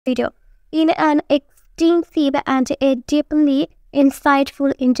video. In an extensive and a deeply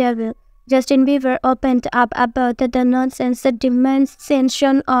insightful interview, Justin Bieber opened up about the nonsense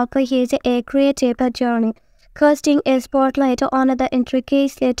dimension of his creative journey, casting a spotlight on the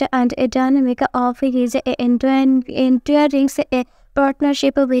intricacies and dynamic of his enduring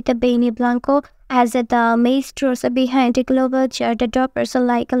partnership with Blanco as the maestros behind global chart toppers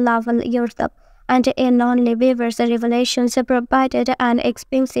like Love Yourself and a non Bieber's revelations provided an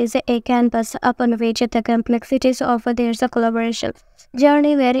expensive canvas upon which the complexities of their collaboration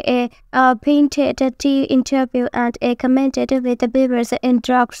journey were painted the interview and commented with Bieber's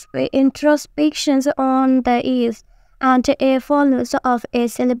introspections on the years and a follows of a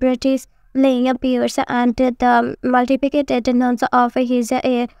celebrities playing appears and the multiplicated notes of his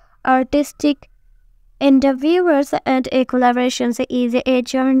artistic endeavors and collaborations is a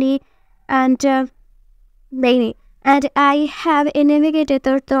journey and many. And I have navigated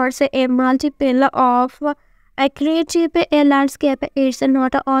towards a multiple of a creative landscape. It's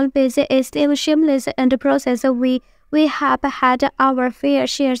not always a seamless and process. We have had our fair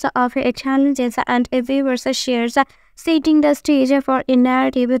shares of challenges and viewers shares setting the stage for a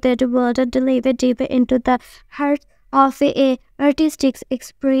narrative that will deliver deep into the heart of artistic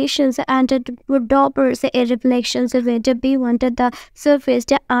expressions and daubers reflections with beyond the surface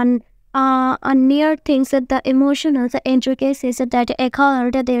and near things the emotional intricacies that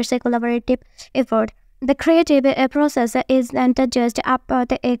colored their collaborative effort. The creative process isn't just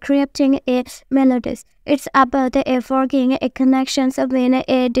about creating melodies. It's about forging connections when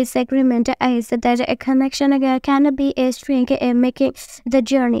a disagreement is that a connection can be a strength making the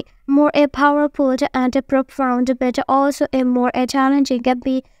journey more powerful and profound, but also a more challenging.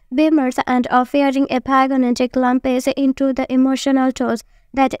 Beamers and offering a pageant glimpse into the emotional tools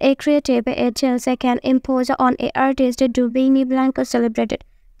that a creative agency can impose on an artist to be Blanco celebrated.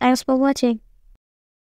 Thanks for watching.